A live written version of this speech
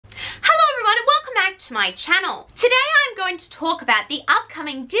to my channel. Today I'm going to talk about the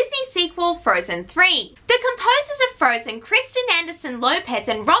upcoming Disney sequel Frozen 3. The composers of Frozen, Kristen, Anderson-Lopez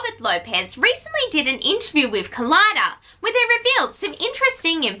and Robert Lopez recently did an interview with Collider where they revealed some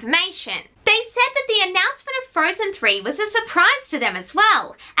interesting information. They said that the announcement of Frozen 3 was a surprise to them as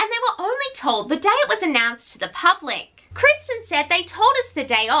well, and they were only told the day it was announced to the public. Kristen said they told us the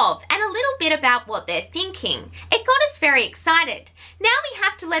day of and a little bit about what they're thinking. It got us very excited. Now we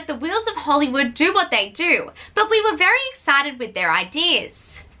have to let the wheels of Hollywood do what they do, but we were very excited with their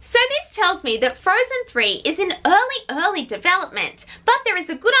ideas. So this tells me that Frozen 3 is in early development, but there is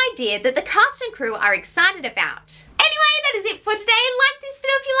a good idea that the cast and crew are excited about. Anyway, that is it for today. Like this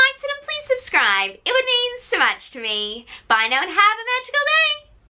video if you liked it and please subscribe. It would mean so much to me. Bye now and have a magical day.